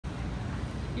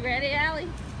You ready, Allie?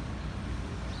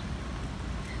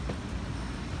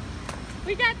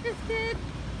 We got this, kid.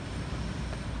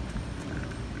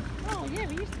 Oh, yeah,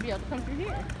 we used to be able to come through here.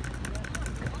 Hey,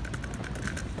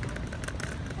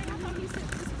 I thought he said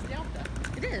this is Delta.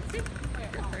 It is, see?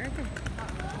 Delta right there.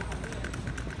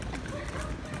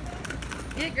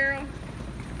 Yeah, girl.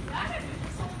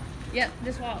 Yep,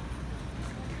 just walk.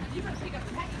 You better pick up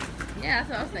the package. Yeah, that's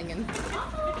what I was thinking.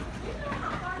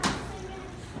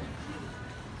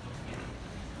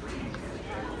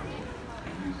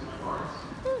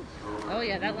 Oh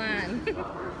yeah, that line.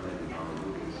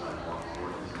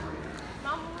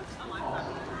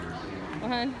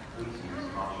 Hun.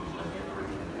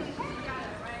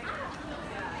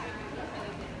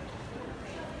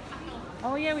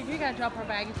 Oh yeah, we do gotta drop our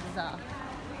baggages off.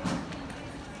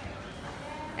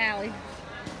 Allie.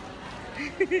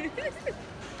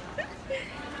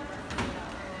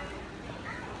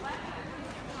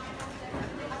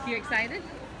 You excited?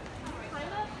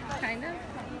 Kind of.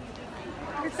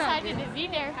 I'm excited to be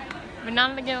there, but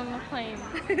not to get on the plane.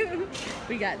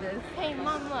 We got this. Hey,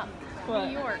 Mom, look. What?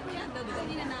 New York.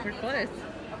 We're close.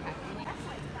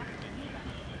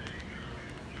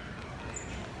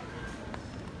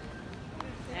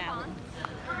 Allie.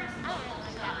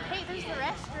 Hey, there's the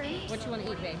restroom. What you want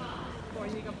to eat, babe? Or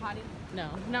you go potty? No,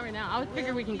 not right now. I would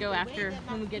figure we can go after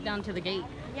when we get down to the gate.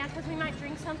 Yeah, because we might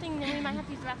drink something, and then we might have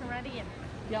to use the bathroom right again.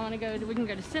 Y'all want to go? We can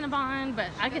go to Cinnabon,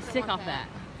 but I get sick off that.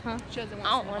 Huh? She doesn't I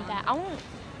don't want that.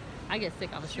 I get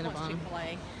sick off of She wants Cinnabon.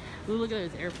 Chick-fil-A. Ooh, look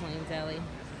at those airplanes, Allie.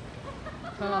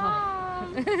 Oh.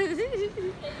 Mom.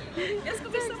 It's gonna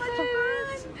be so much fun.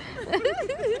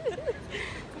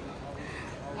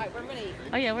 Alright, where are we gonna eat?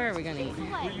 Oh yeah, where are we gonna eat?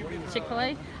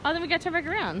 Chick-fil-A? Oh, then we gotta turn back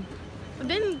around. But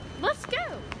then, let's go.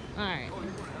 All right.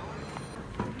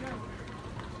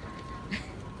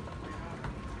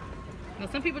 Well,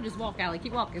 some people just walk, Allie.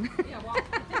 Keep walking. Yeah, walk.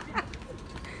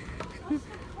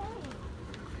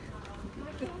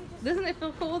 Doesn't it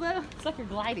feel cool though? It's like you're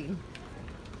gliding.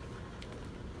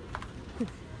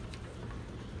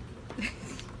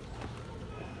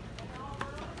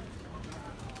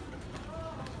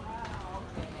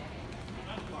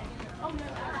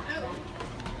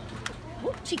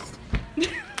 Oh, jeez.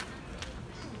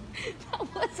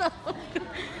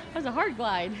 That was a hard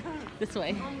glide. This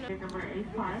way. Number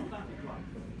 85.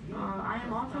 I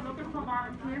am also looking for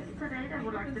volunteers today that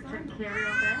would like to check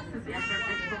carry-on bags as the effort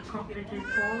is booked completely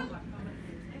full.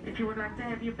 If you would like to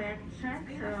have your bag checked,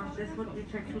 this would be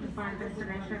checked through the final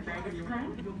destination baggage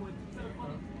claim.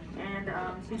 And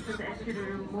this would ask you to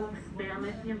remove spare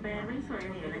lithium batteries or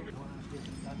any electric.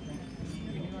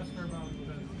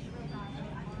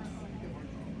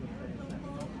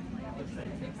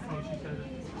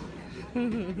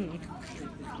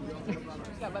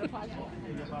 Got butterflies.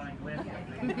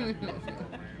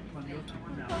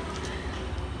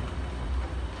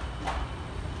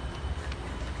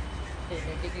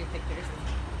 Get your pictures.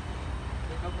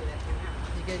 Hopefully that came out.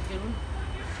 Did you get a good one?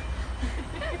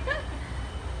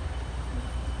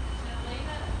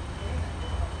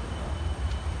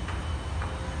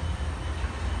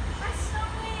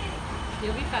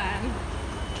 You'll be fine.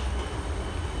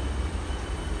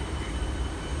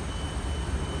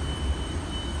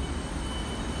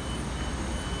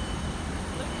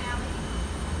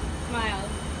 Smile.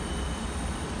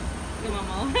 Good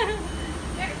mama.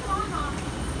 There's Mama.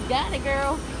 Got it,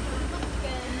 girl.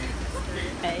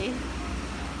 Hey.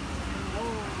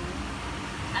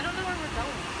 I don't know where we're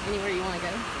going. Anywhere you want to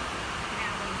go.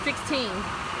 16.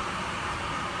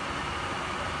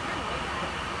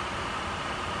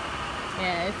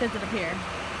 Yeah, it says it up here.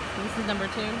 This is number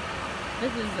 2.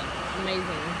 This is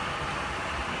amazing.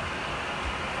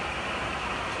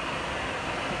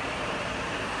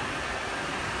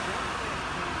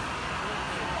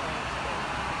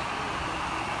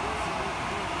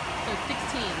 So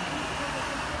 16.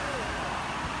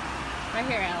 Right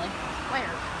here, Allie.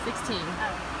 Where? 16.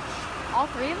 Oh. All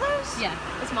 3 of those? Yeah.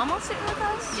 Is Mama sitting with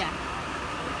us? Yeah.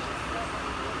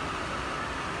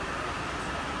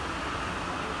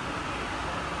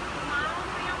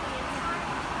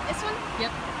 This one?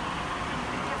 Yep.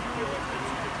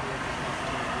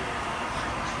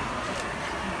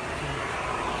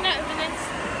 No, open it.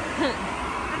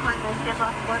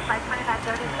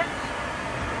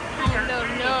 No,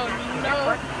 no, no.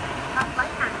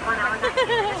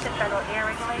 Federal air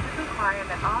regulators require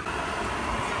that all.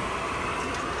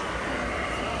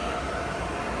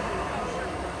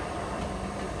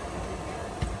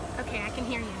 Okay, I can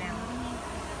hear you now.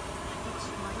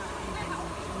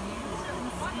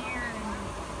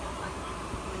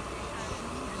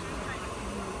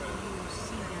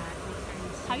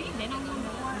 Have you been on one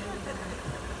before?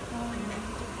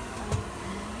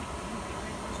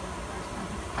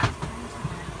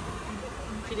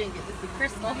 didn't get to see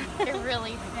Crystal. They're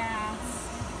really fast.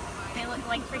 They look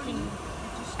like freaking...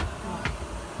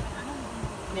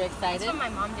 You excited? That's what my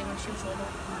mom did when she was little.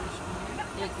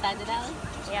 You excited, Allie?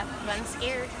 Yeah, but I'm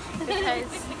scared because...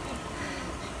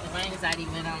 My anxiety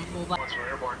went on full blast. Once we're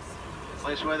airborne.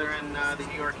 Nice weather in the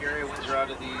New York area. Winds are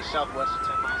out of the southwest at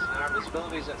 10 miles an hour.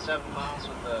 Visibility is at 7 miles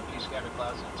with a few scattered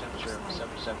clouds and a temperature of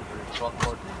 77 degrees. Welcome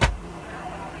aboard.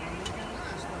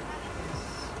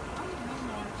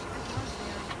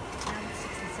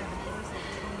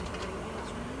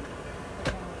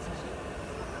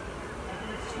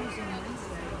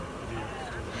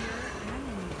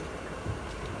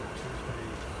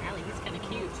 Allie, he's kind of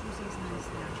cute.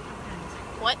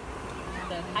 What?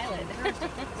 The pilot.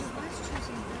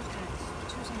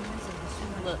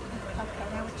 Look.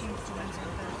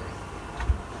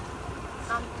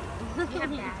 Yeah,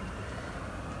 Dad.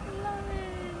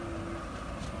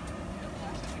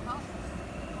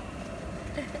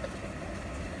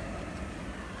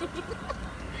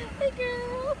 Hey,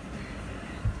 girl.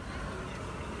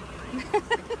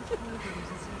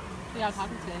 Who y'all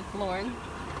talking to? Lauren.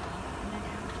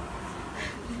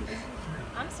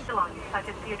 I'm super... Along the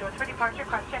Sergeant Theodore for departure,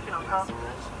 cross checking on call.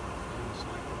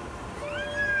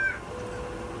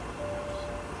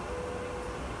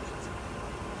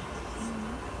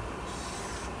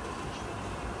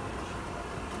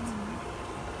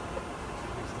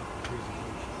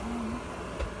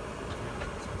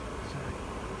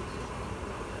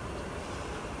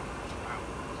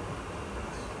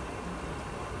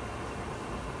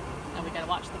 And we gotta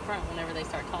watch the front whenever they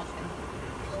start talking.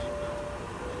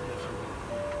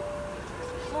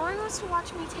 Lauren wants to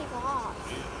watch me take off.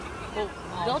 Well,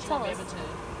 they'll tell us.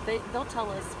 They'll tell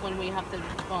us when we have to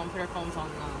put our phones on.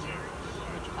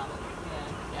 What you call it?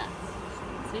 Yeah.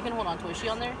 So you can hold on to it. Is she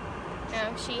on there?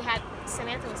 No,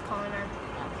 Samantha was calling her.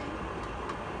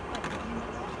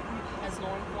 Has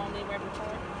Lauren flown anywhere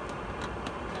before?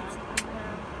 No.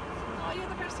 Oh, you're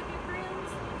the first of your friends?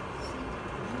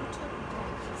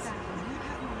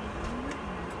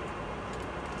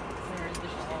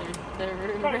 They're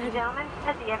Ladies and gentlemen,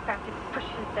 as the aircraft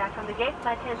pushes back from the gate,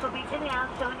 flight attendants will be in the aisle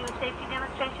showing you a safety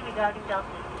demonstration regarding Delta.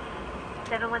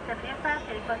 717 aircraft,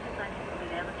 heading close to flight will be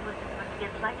there with you once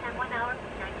again. Flight time 1 hour,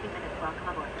 19 minutes.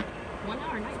 Welcome aboard. 1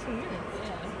 hour, 19 minutes.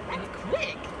 Yeah. That's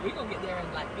quick. We're gonna get there in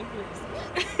like 50 minutes.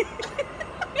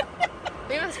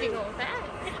 We must be going fast.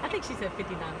 I think she said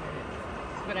 59 minutes.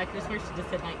 But I could swear she just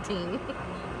said 19.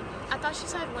 I thought she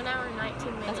said 1 hour and 19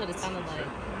 minutes. That's what it sounded like.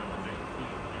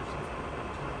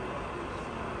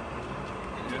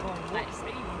 Nice.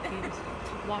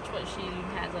 Watch what she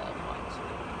has up. Watch.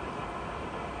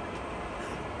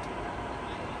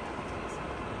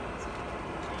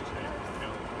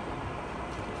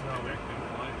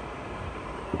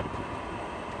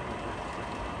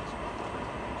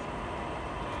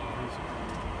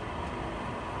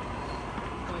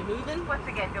 Are we moving? Once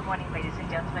again, good morning, ladies and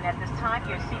gentlemen. At this time,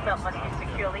 your seatbelt must be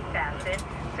securely fastened.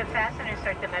 To fasten,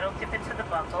 insert the metal tip into the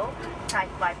buckle,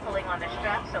 tighten by pulling on the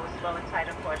strap so it's low and tight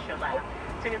across your lap.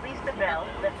 To release the belt,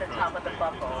 lift the top of the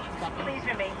buckle. Please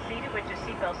remain seated with your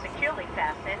seatbelt securely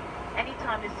fastened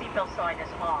anytime the seatbelt sign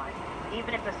is on.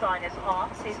 Even if the sign is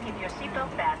off, please keep your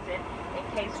seatbelt fastened in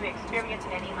case we experience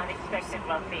any unexpected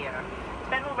rough air.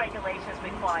 Federal regulations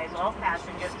requires all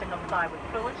passengers to comply with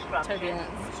crew instructions,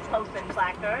 posted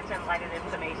placards, and lighted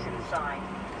information signs.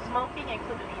 Smoking,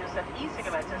 including the use of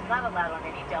e-cigarettes, is not allowed on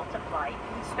any Delta flight.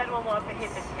 Federal law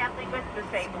prohibits tampering with,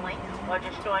 disabling, or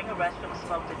destroying a restroom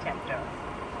smoke detector.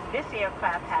 This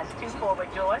aircraft has 2 forward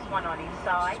doors, 1 on each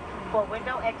side, 4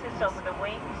 window exits over the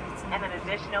wings, and an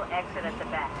additional exit at the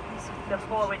back. The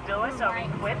forward doors are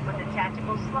equipped with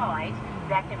detachable slides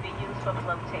that can be used for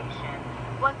flotation.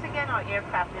 Once again, our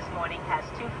aircraft this morning has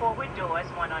 2 forward doors,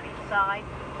 1 on each side,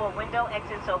 4 window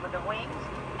exits over the wings,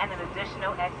 and an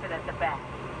additional exit at the back.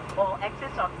 All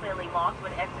exits are clearly marked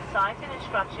with exit signs and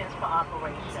instructions for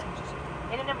operation.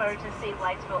 In an emergency,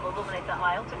 lights will illuminate the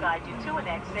aisle to guide you to an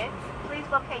exit. Please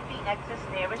locate the exits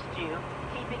nearest you,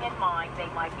 keeping in mind they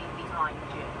might be behind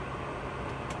you.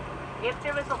 If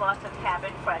there is a loss of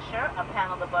cabin pressure, a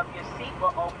panel above your seat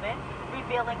will open,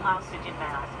 revealing oxygen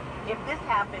mask. If this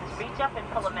happens, reach up and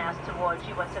pull a mask towards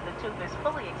you until the tube is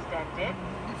fully extended.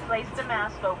 Place the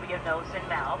mask over your nose and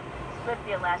mouth. Slip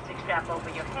the elastic strap over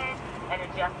your head and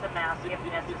adjust the mask if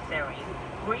necessary.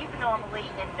 Breathe normally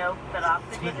and note that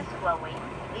oxygen is flowing,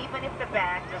 even if the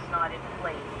bag does not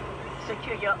inflate.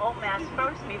 Secure your own mask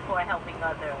first before helping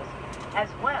others. As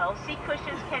well, seat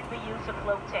cushions can be used for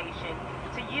flotation.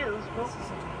 To use,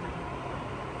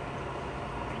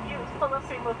 pull up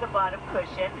to remove the bottom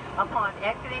cushion. Upon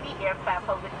exiting the aircraft,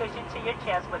 hold the cushion to your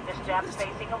chest with the straps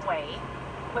facing away.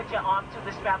 Put your arm through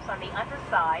the straps on the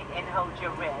underside and hold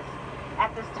your wrist.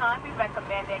 At this time, we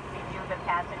recommend that you review the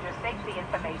passenger safety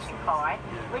information card,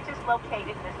 which is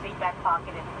located in the seat back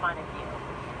pocket in front of you.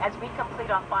 As we complete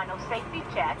our final safety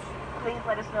checks, please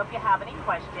let us know if you have any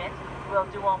questions. We'll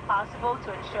do all possible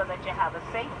to ensure that you have a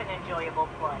safe and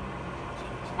enjoyable flight.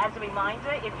 As a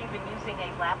reminder, if you've been using a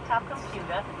laptop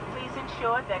computer, please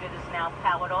ensure that it is now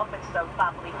powered off and stowed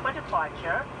properly for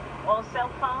departure. All cell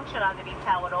phones should either be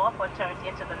powered off or turned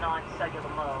into the non-cellular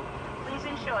mode. Please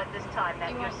ensure at this time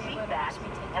that your seat backs,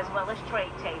 as well as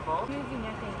tray tables. Moving,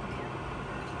 I think.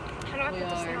 How do I put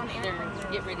this thing on air?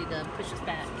 Get ready to push us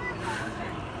back.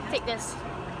 Take this.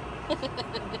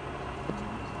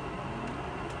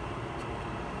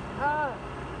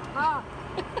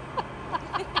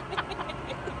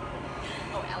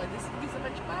 Oh, Allie, this would be so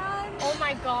much fun. Oh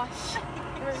my gosh.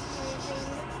 We're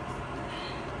moving.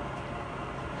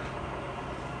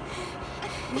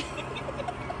 I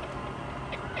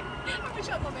wish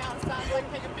I was on the outside so I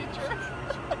could take a picture.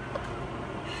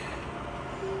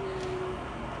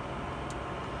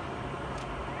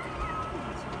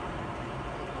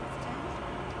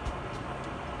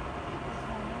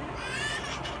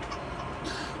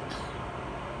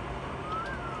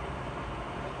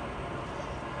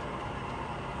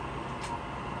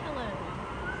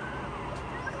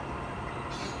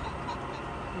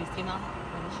 You see Mom?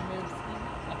 When she moves.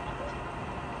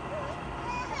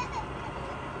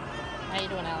 How you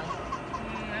doing, Allie?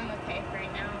 I'm okay for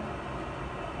right now.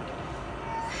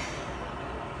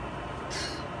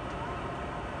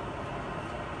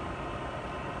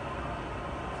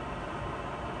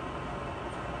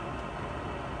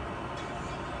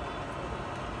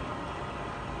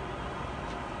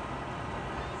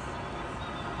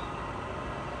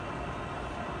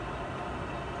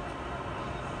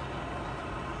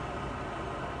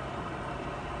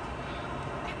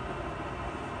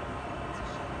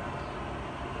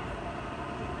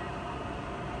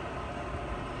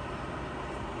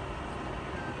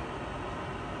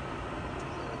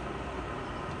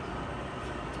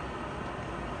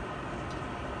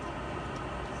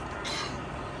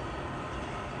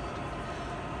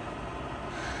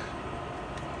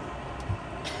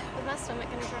 Is my stomach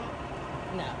gonna drop?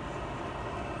 No.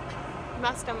 Is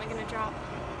my stomach gonna drop?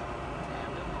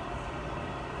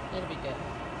 It'll be good.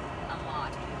 A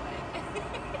lot, anyway.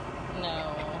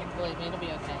 No, believe me, it'll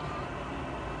be okay.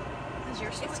 Because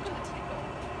your stomach's gonna tickle.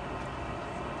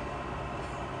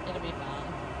 It'll be fine.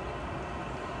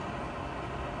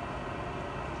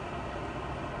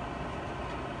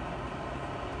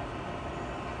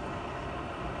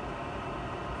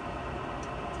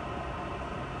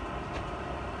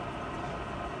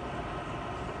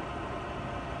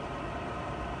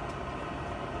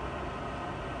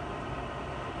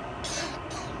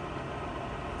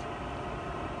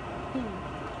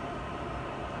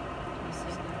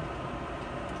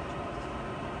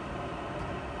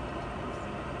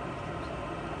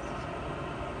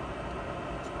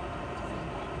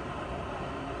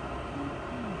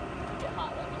 Get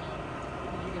hot, let me know.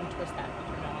 You can twist that with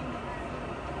your mouth.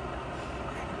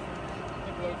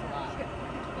 It blows a lot.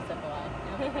 Except why.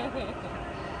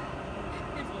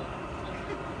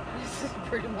 This is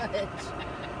pretty much.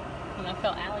 And I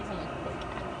felt Allie's on the quick.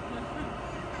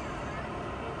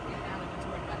 Allie was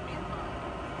worried about being hot.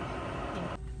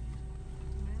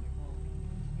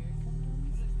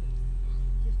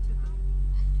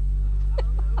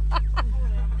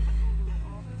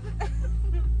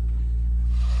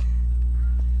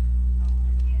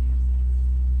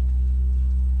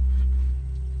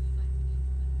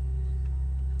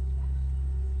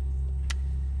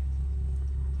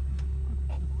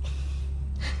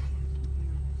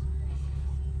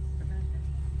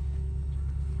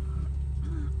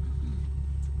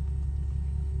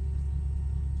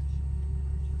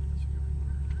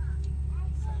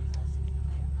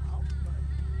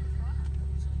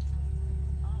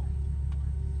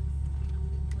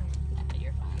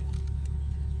 You're fine.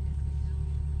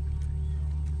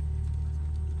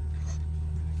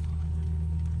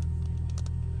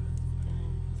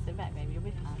 Sit back, baby. You'll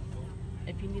be fine.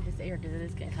 If you need this air, because it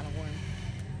is getting kind of warm.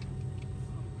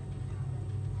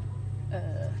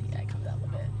 Yeah, it comes out a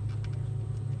little bit.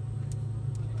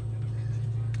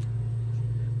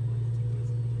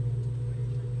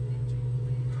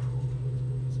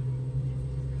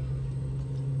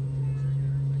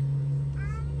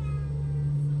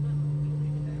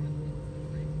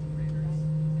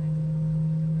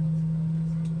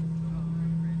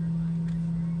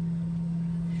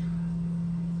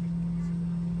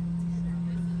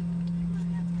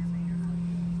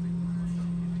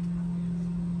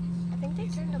 I think they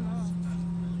turned them off.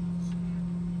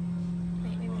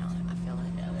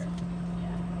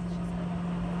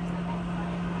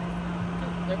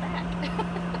 back.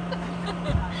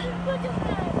 Look at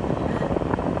that.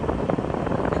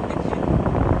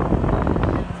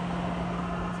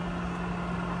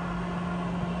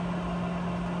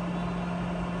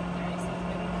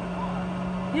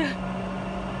 Yeah.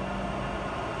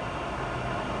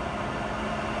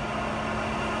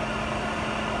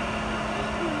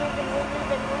 We're moving.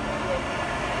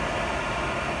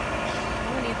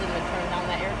 We need them to turn down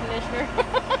that air conditioner.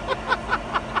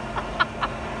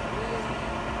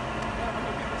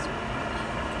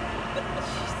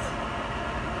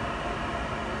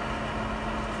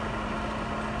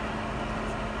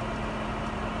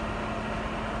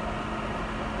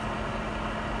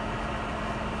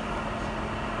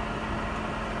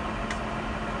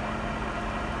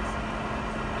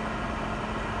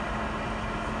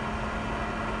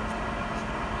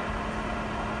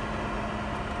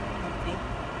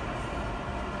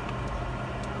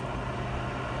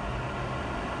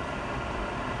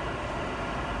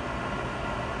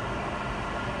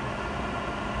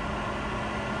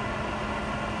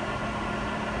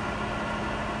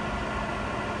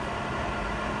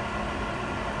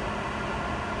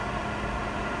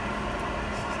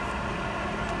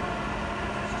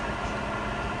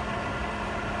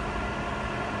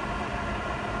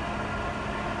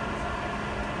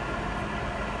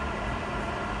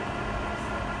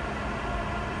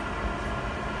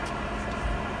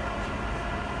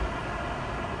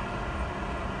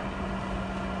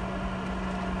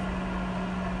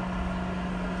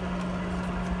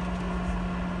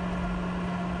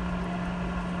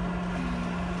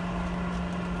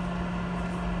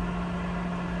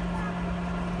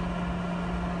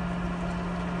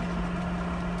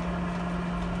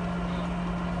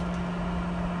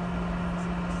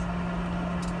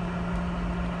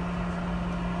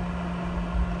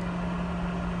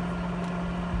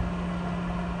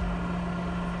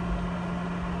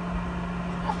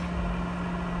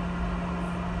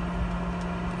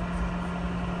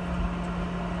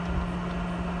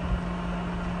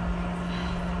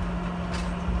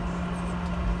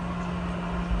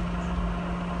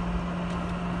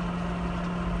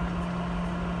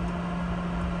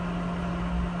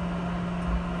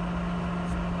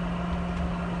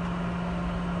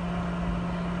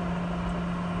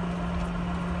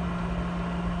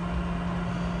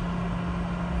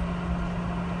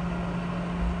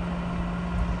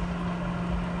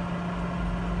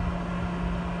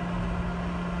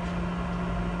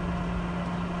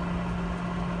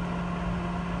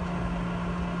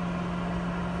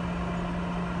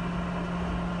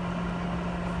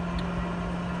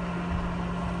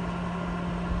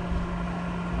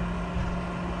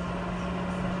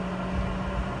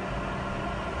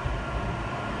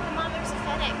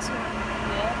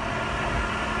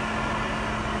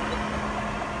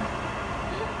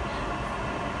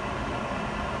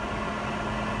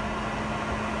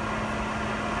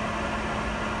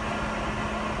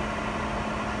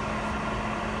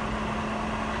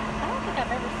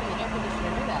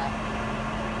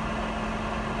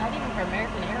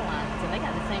 American Airlines, and they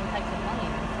got the same types of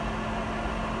planes.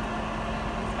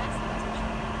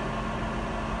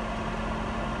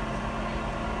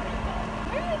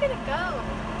 Where are they gonna go?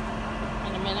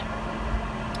 In a minute.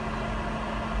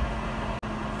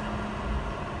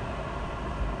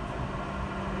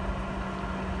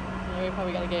 Yeah, we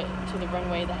probably got to get to the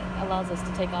runway that allows us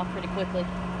to take off pretty quickly.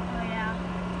 Oh yeah,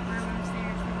 we're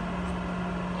upstairs.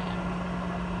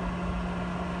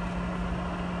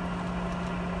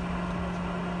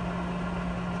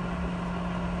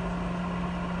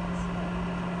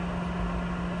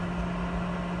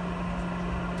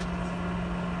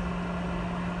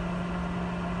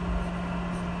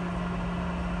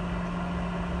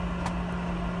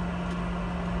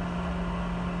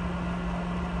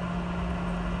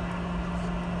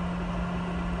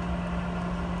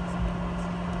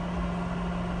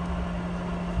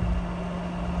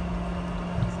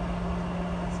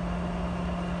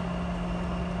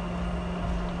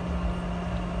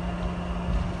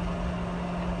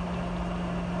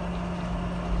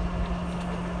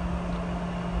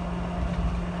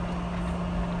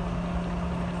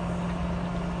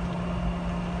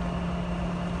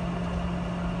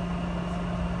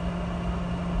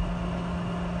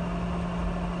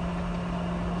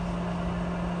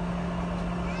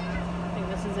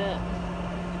 This is it.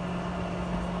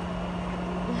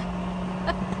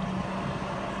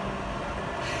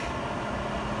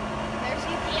 There's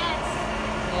UPS.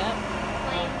 Yep.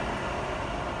 Plane.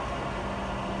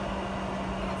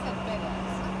 That's a big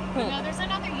ass. No, there's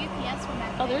another UPS one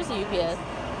back Oh, there. there's a UPS.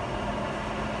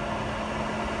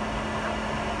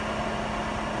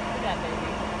 Look at that baby.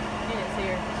 You didn't see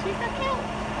her. She's so cute.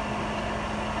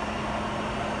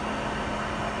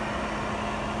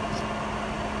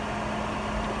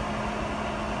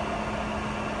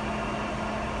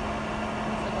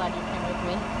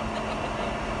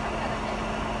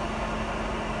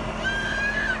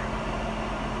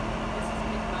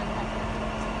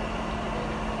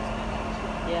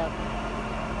 Yep.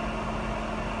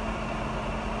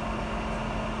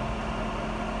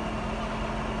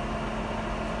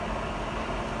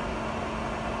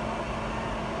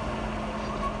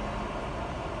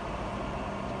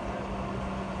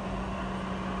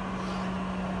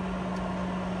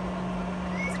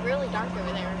 It's really dark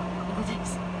over there.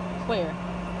 Where?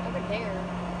 Over there.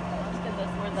 That's good.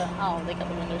 That's where the they got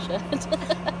the window shut.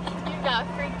 You got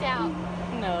freaked out.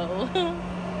 No.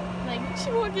 Like,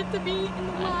 she won't get to be in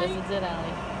the light. This is it,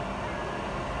 Allie.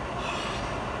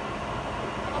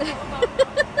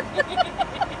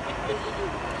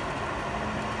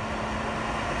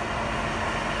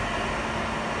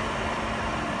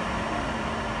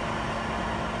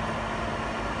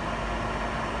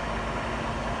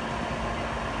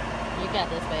 You got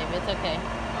this, baby. It's okay.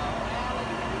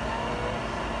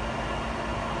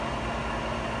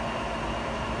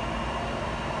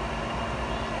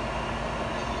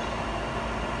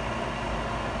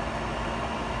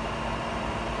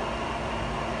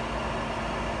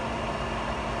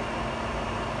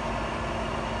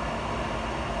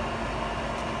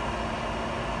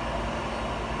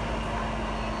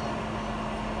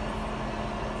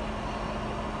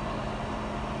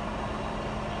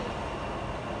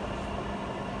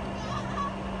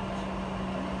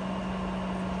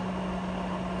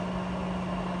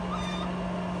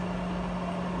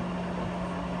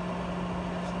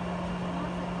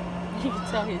 You can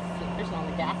tell he's pushing on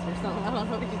the gas or something. I don't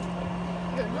know what he's doing.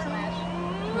 Good smash.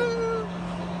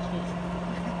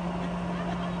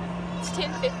 It's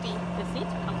 10:50. The seats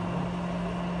are comfortable.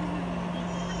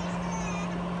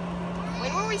 When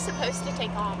were we supposed to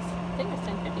take off? I think it was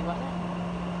 10:50, wasn't it?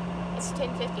 It's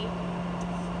 10:50.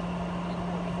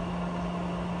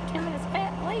 10 minutes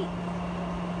late.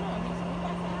 No, he's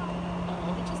back out.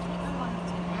 Oh. It just takes him like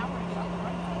an hour to get off the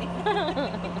runway.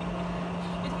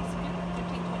 It takes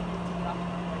 15, 20 minutes to get off the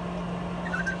runway.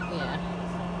 Yeah.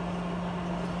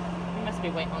 We must be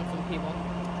waiting on some people.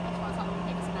 That's why it's only going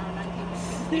to take us an hour and 19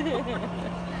 minutes.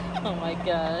 Oh my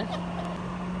gosh.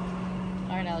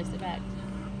 Alright, Allie, sit back.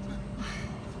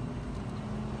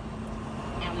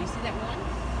 Now, you see that one?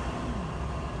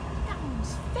 That one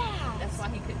was fast. That's why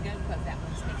he couldn't go, because that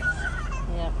one's taking off.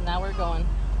 Yep, now we're going.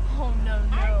 Oh no,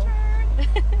 no.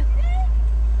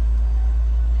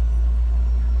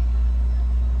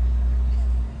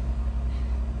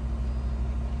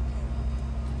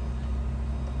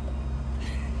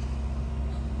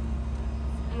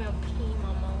 I'm gonna pee,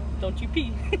 Mama. Don't you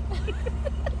pee.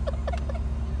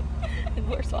 And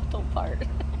we're soft on part.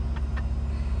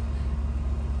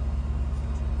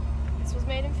 This was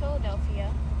made in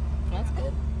Philadelphia. That's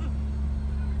good.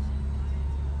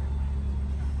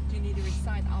 Do you need to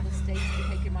recite all the states to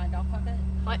take your mind off of it?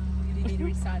 What? Do you need to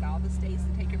recite all the states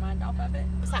to take your mind off of it?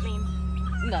 What's that mean?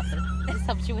 Nothing. It just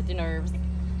helps you with your nerves.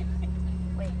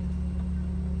 Wait.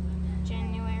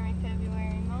 January,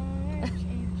 February, March,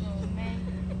 April, May,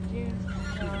 June,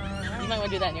 July. You might want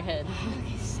to do that in your head.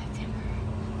 September.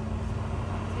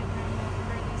 October,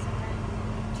 November, December.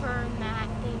 Turn that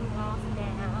thing off now.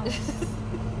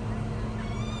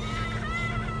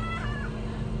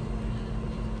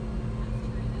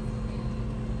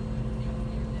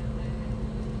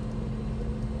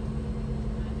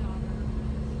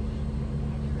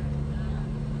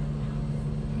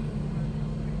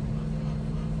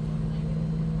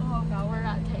 Oh God, we're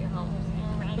not taking home.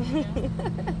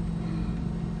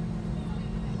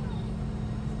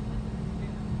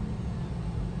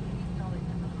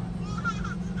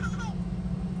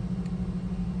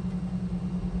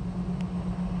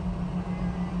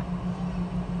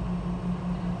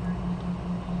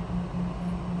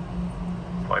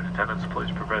 Flight attendants,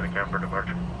 please prepare the camper to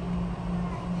departure.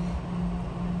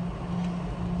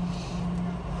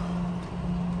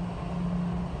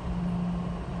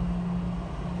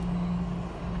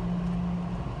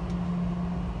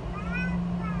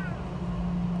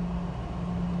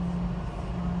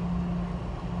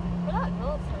 We're not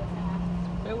going so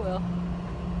fast. It will.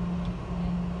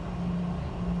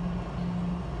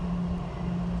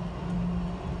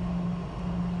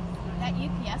 That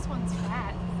UPS one's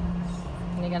fat.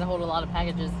 And you gotta hold a lot of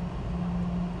packages.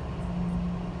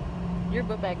 Your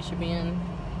book bag should be in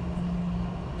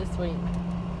this week.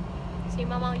 See,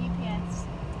 Mama, UPS.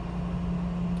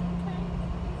 Okay.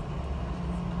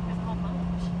 There's a whole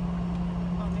bunch.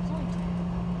 Oh, there's only 2.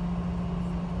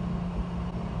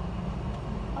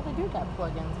 Oh, they do got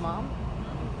plugins, Mom.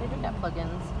 They do got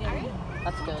plugins. All right.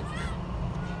 That's good.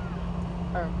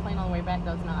 Or plane on the way back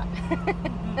does not.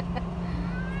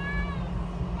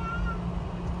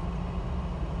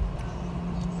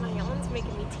 My yawn's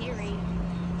making me teary.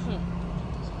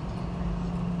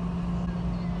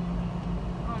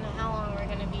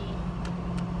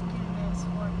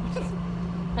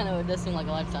 does seem like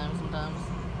a lifetime sometimes.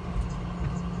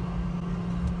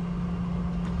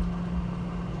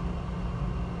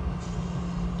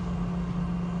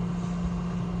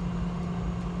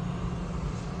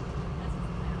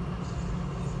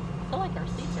 I feel like our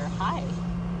seats are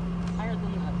higher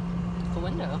than the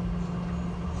window.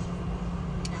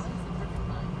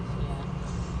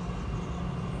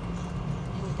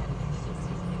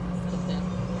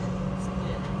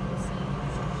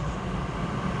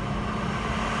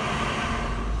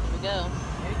 Go.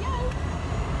 There you go.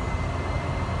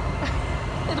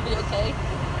 It'll be okay.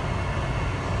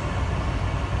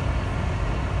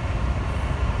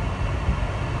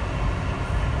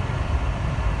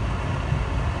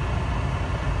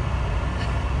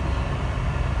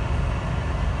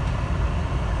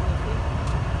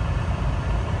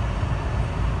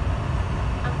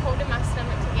 I'm holding my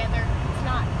stomach together. It's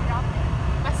not dropping.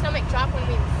 My stomach dropped when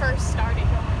we first started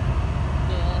going.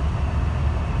 Yeah.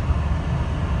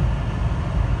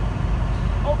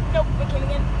 Oh, nope, it came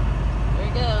again. There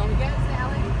you go. Here we go,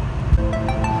 Sally.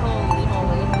 Holy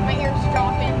moly. My ear's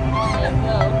dropping. There you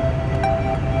go.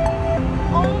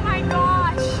 Oh my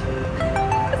gosh.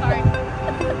 Sorry.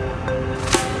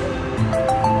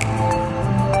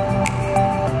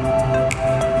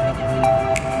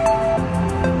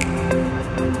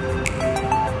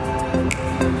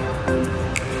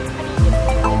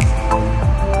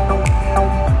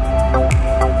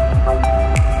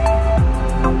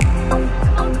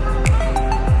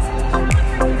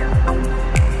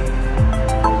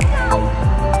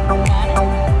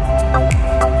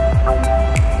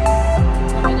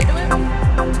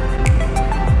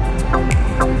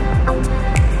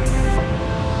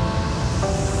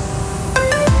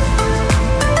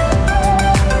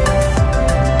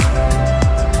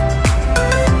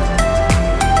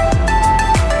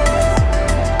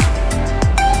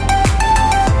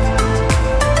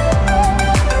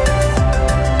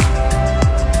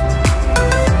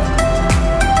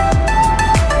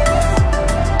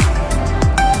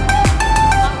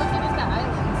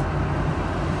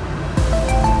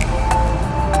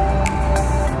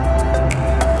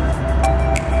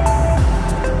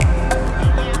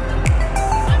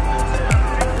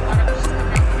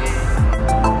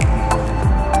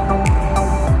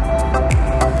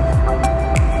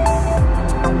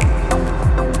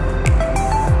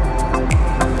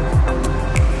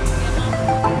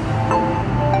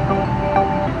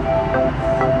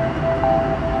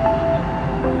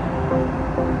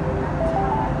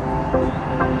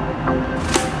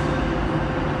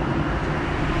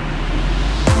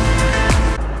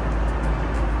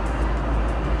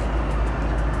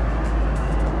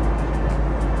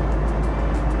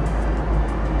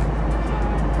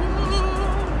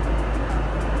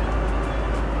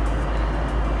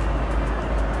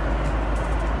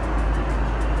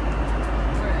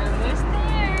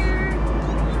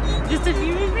 Just a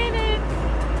few minutes.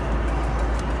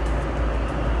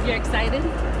 You're excited?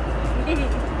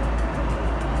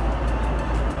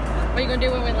 What are you gonna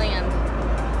do when we land?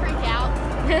 Freak out.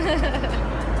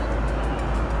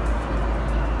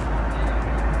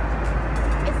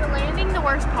 Is the landing the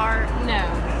worst part? No,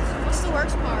 What's the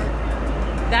worst part?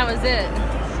 that was it.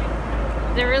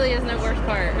 There really is no worst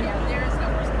part. Yeah, there is no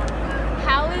worst part.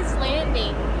 How is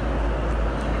landing?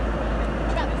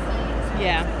 About the same.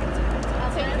 Yeah.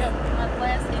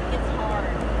 Unless it gets hard.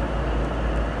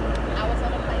 I was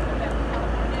on a plane from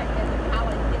California and the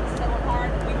pilot hit so hard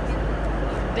we didn't.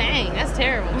 Dang, that's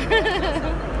terrible.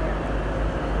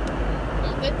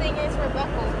 Well, good thing is we're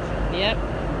buckled. Yep.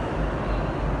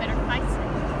 Better fight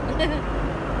it.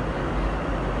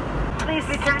 Please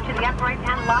return to the upright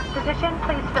and lock position.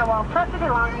 Please stow all personal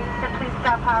belongings and please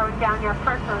stop powering down your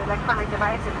personal electronic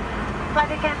devices.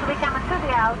 Flight attendants will be coming through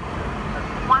the out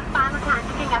one final time,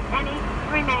 picking up any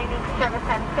remaining service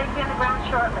and safety on the ground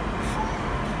shortly.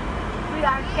 We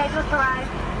are scheduled to arrive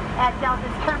at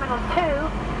Delta's Terminal 2,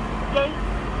 Gate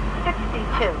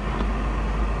 62.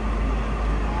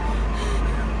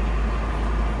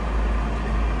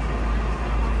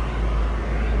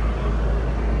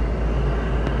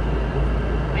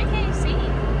 Why can't you see?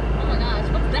 Oh my gosh,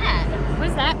 what's that?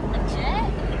 What's that? A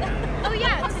jet? Oh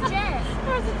yeah, it's a jet.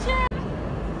 There's a jet.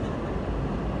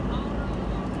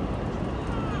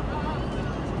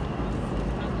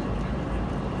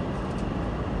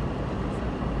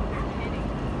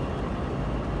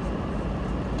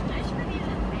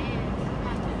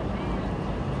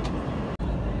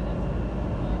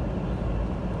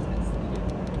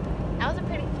 That was a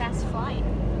pretty fast flight.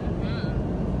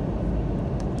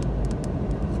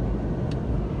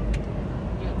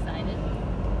 You excited?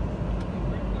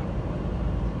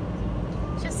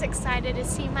 Just excited to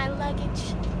see my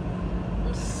luggage.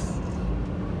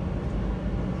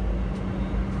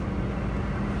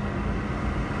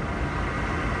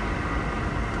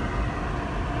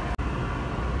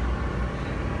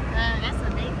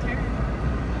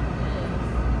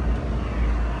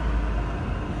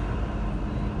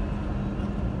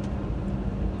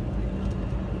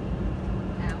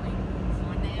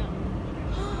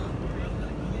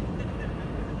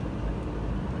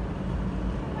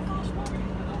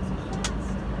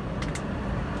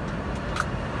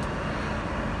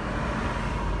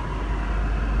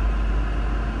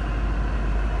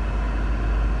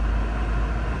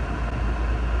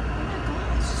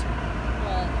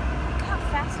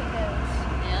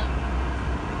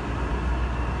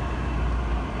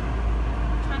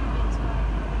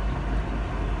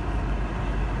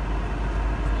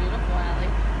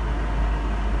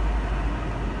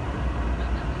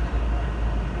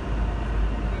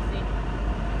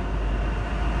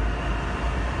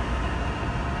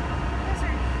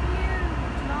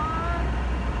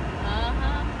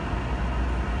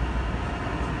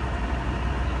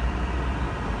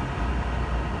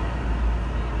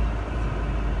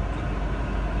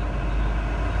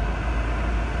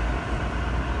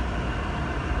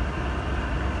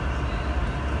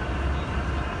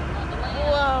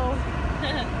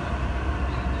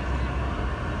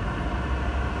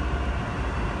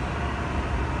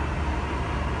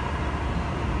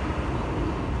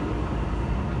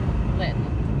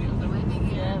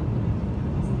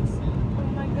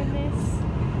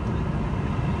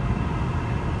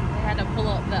 to pull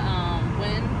up the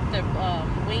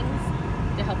wings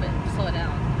to help it slow it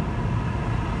down.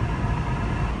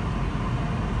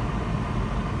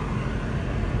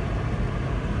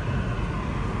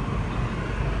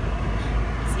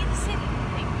 See the city?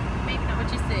 Maybe not.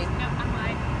 What'd you see? No, I'm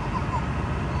lying.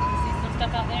 You see some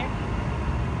stuff out there?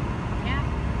 Yeah.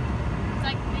 It's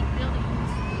like big buildings.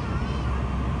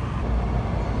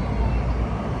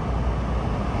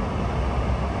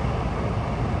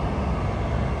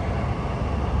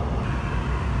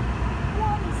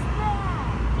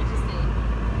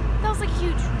 Like a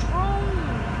huge drone.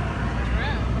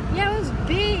 Yeah, it was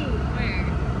big. Where?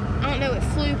 I don't know, it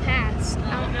flew past. I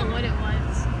don't know what it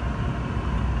was.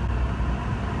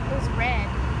 It was red.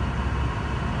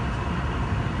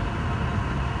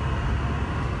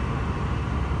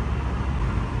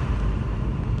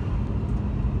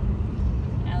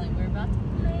 Allie, we're about to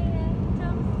land.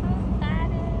 I'm so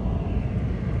excited.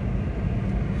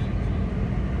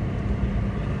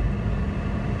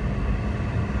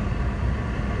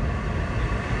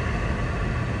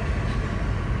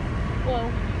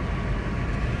 Whoa.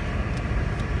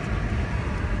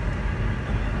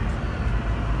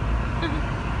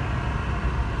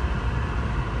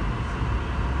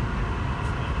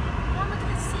 Mom, look at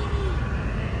the city.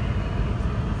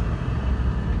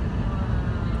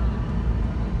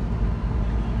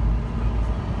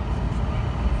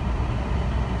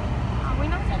 Are we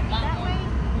not going that way?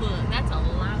 Look, that's a lot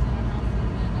more house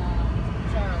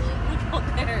than Charlotte. Look out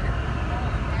there.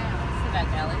 Sit back,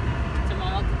 Allie. So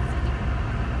Mom can see.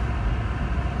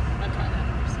 I'm trying that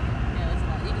first. Yeah, that's a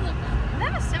lot. You can look now. Is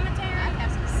that a cemetery? I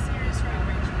have some serious road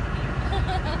rage here.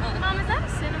 Mom, is that a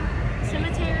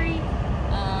cemetery?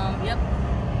 Yep.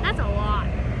 That's a lot.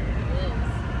 It is.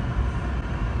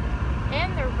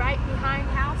 And they're right behind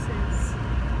houses.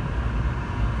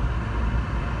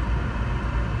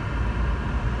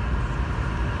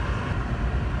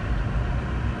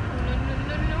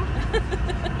 No.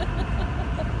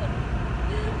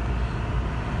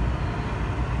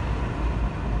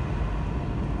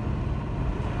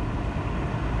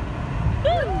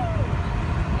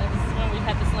 This is when we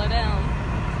had to slow down.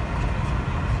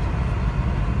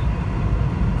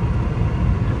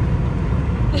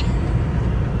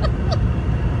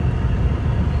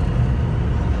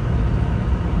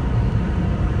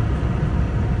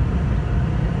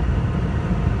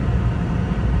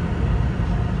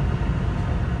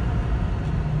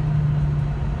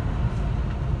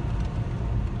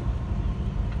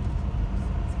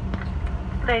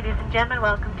 Ladies and gentlemen,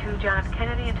 welcome to John F.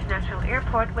 Kennedy International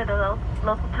Airport, where the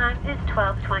local time is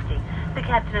 12:20. The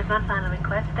captain has one final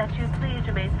request that you please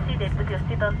remain seated with your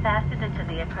seatbelt fastened until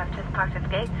the aircraft has parked at the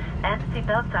gate and the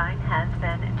seatbelt sign has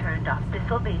been turned off. This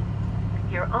will be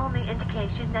your only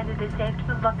indication that it is safe to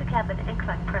move up the cabin and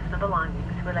collect personal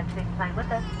belongings. We'd like to take flying with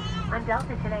us on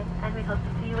Delta today, and we hope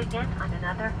to see you again on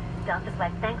another Delta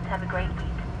flight. Thanks. Have a great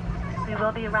week. We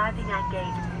will be arriving at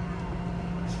gate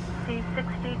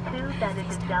C62, that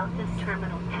is in Delta's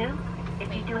Terminal 2.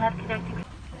 If you do have connecting...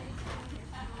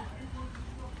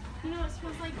 You know, it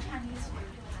smells like Chinese food.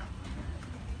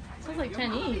 Smells like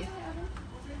Chinese.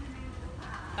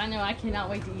 I know, I cannot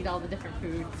wait to eat all the different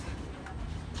foods.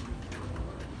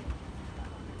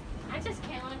 I just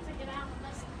can't wait to get out of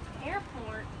this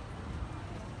airport.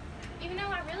 Even though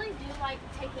I really do like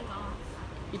taking off.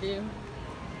 You do?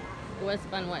 It was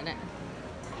fun, wasn't it?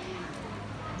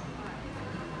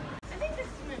 I think this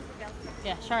is meant for Delta.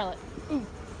 Yeah, Charlotte. Ooh.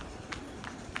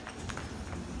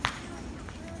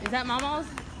 Is that Mama's?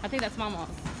 I think that's Mama's.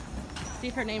 See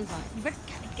if her name's on it. You better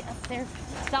get up there.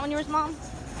 Is that one yours, Mom?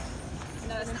 No,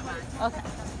 that's not mine. Okay.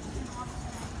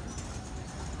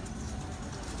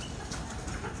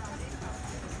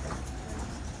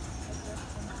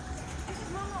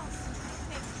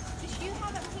 Does you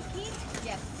have a pinky?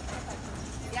 Yes.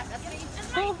 Yep, that's me.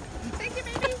 Oh. Thank you,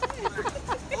 baby.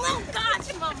 Oh gosh,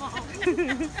 Mama.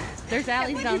 There's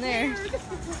Allie's down there.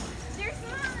 There's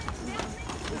mine.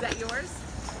 Is that yours?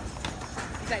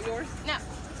 Is that yours? No.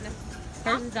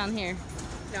 Hers is down here.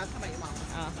 No, it's talking about your mom.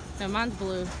 Oh, no, mine's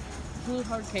blue. Blue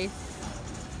hard case.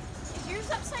 Is yours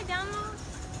upside down, Mom?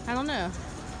 I don't know.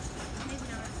 Maybe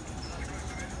not.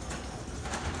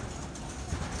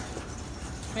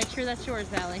 Make sure that's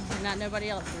yours, Allie, and not nobody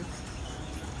else's.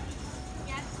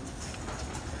 Yes.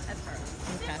 That's her.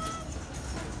 Okay.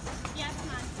 Yes,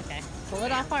 mine. Okay. Pull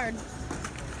it off hard.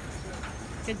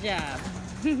 Good job.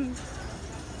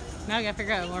 Now I gotta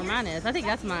figure out where mine is. I think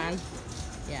that's mine.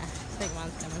 Yeah, I think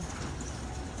mine's coming.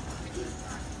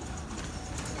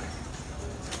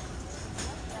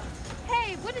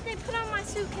 Hey, what did they put on my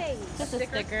suitcase? Just a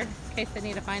sticker in case they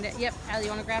need to find it. Yep. Allie, you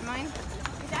want to grab mine?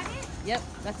 Is that it? Yep,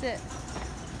 that's it.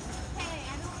 Hey,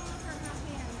 I don't want her not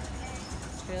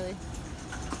here. Really?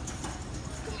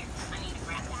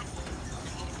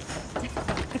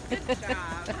 Good job.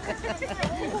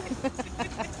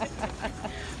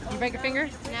 You break your finger?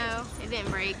 No, it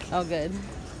didn't break. Oh, good.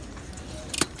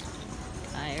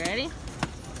 Alright, you ready?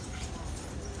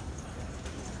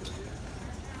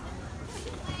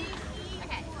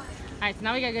 Okay. Alright, so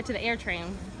now we gotta go to the air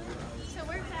train. So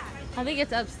where's that? I think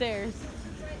it's upstairs.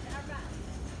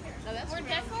 No, that's We're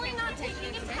definitely not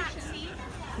taking a taxi.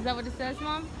 Is that what it says,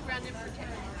 Mom?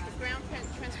 ground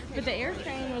transportation. But the air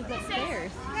train was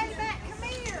upstairs. Hey, Matt, come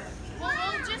here. Well,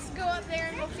 we'll just go up there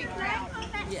and we'll figure it out.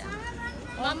 Yeah.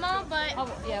 Mama, but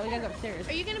Oh, yeah, we gotta go upstairs.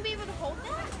 are you gonna be able to hold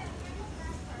that?